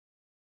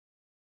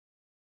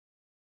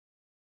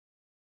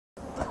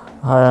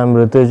Hi, I'm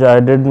Ritij. I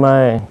did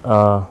my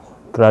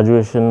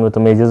graduation with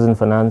a majors in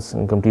finance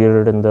and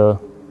completed it in the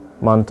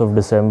month of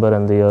December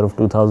and the year of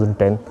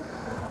 2010.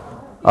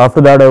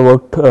 After that, I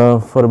worked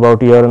for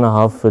about a year and a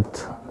half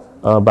with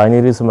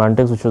Binary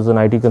Semantics, which was an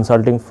IT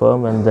consulting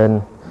firm, and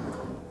then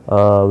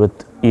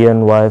with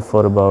E&Y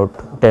for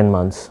about 10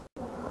 months.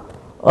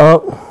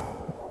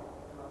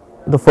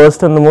 The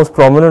first and the most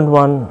prominent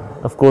one,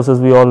 of course, as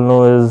we all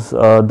know, is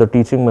the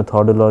teaching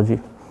methodology,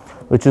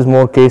 which is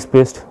more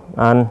case-based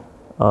and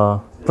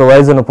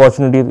provides an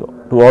opportunity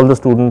to all the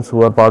students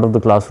who are part of the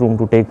classroom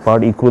to take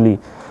part equally,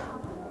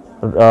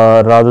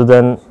 rather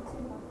than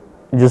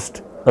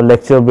just a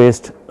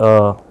lecture-based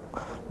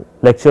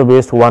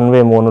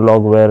one-way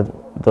monologue where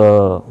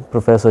the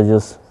professor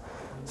just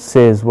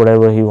says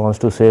whatever he wants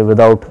to say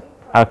without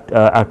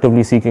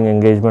actively seeking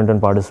engagement and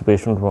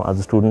participation from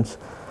other students.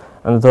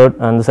 And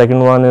the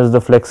second one is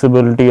the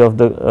flexibility of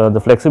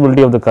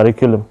the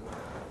curriculum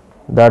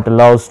that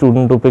allows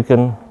students to pick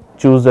and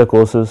choose their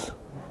courses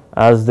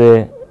as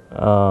they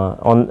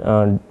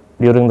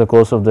during the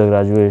course of their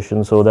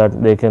graduation, so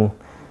that they can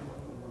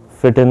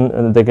fit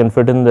in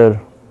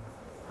their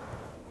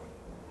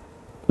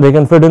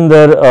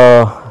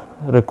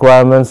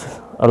requirements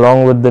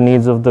along with the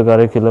needs of the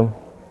curriculum,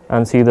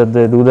 and see that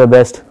they do their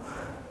best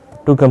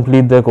to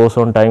complete their course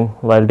on time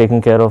while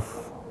taking care of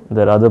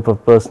their other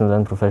personal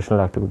and professional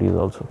activities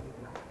also.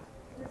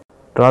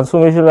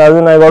 Transformation, as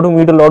in I got to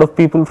meet a lot of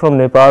people from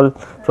Nepal,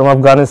 from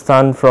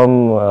Afghanistan,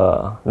 from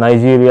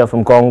Nigeria,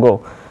 from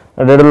Congo.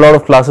 I did a lot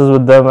of classes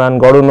with them and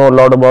got to know a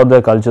lot about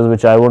their cultures,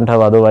 which I wouldn't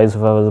have otherwise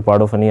if I was a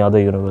part of any other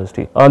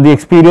university. The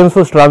experience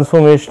was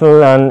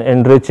transformational and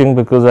enriching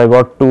because I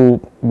got to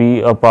be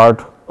a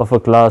part of a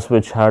class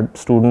which had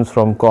students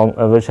from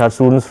Congo,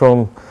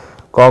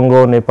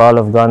 Nepal,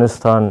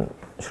 Afghanistan,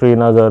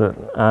 Srinagar,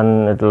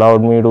 and it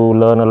allowed me to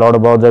learn a lot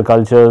about their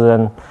cultures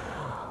and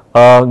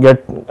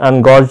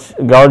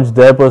gauge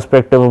their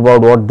perspective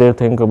about what they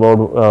think about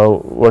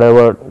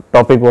whatever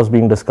topic was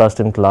being discussed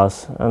in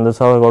class, and that's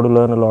how I got to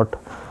learn a lot.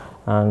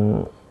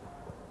 And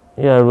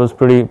yeah, it was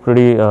pretty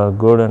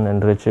good and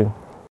enriching.